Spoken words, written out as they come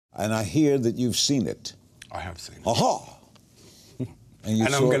And I hear that you've seen it. I have seen it. Aha!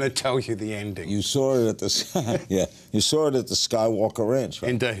 And I'm going to tell you the ending. You saw it at the You saw it at the Skywalker Ranch, right?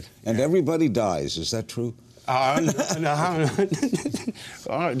 Indeed. And everybody dies. Is that true? No.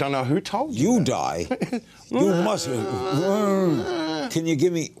 I don't know who told you. You that. die. You must. Can you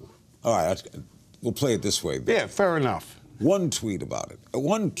give me? All right, we'll play it this way. Yeah, fair enough. One tweet about it.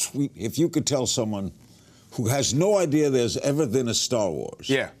 One tweet. If you could tell someone who has no idea there's ever been a Star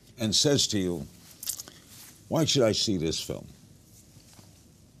Wars, and says to you, "Why should I see this film?"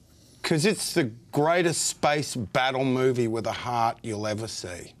 Because it's the greatest space battle movie with a heart you'll ever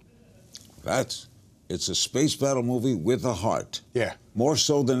see. It's a space battle movie with a heart. Yeah. More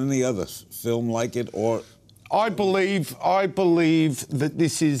so than any other film like it, or... I believe that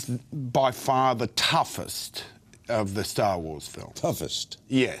this is by far the toughest of the Star Wars films. Toughest?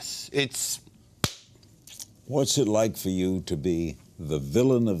 Yes. It's... What's it like for you to be the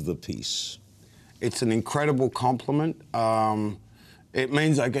villain of the piece? It's an incredible compliment. It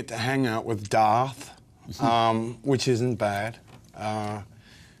means I get to hang out with Darth, which isn't bad.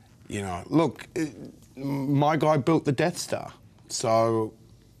 You know, look, my guy built the Death Star, so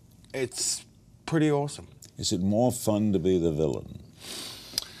it's pretty awesome. Is it more fun to be the villain?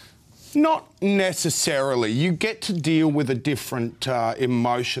 Not necessarily. You get to deal with a different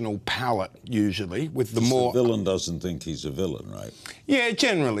emotional palette, usually, with the more... The villain doesn't think he's a villain, right? Yeah,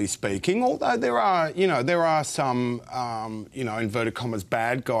 generally speaking, although there are some, inverted commas,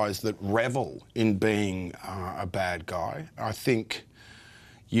 bad guys that revel in being a bad guy. I think,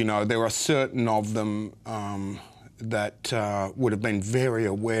 there are certain of them that would have been very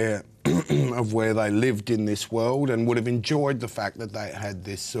aware of where they lived in this world and would have enjoyed the fact that they had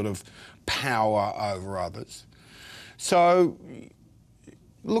this sort of power over others. So,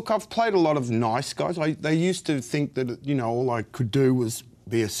 look, I've played a lot of nice guys. They used to think that, all I could do was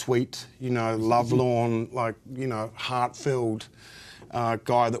be a sweet, lovelorn, heart-filled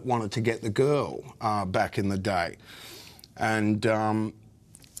guy that wanted to get the girl back in the day. And, the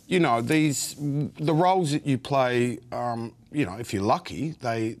roles that you play, if you're lucky,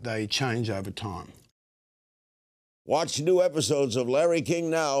 they change over time. Watch new episodes of Larry King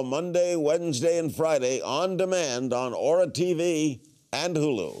Now Monday, Wednesday, and Friday on demand on Aura TV and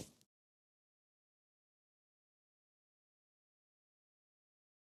Hulu.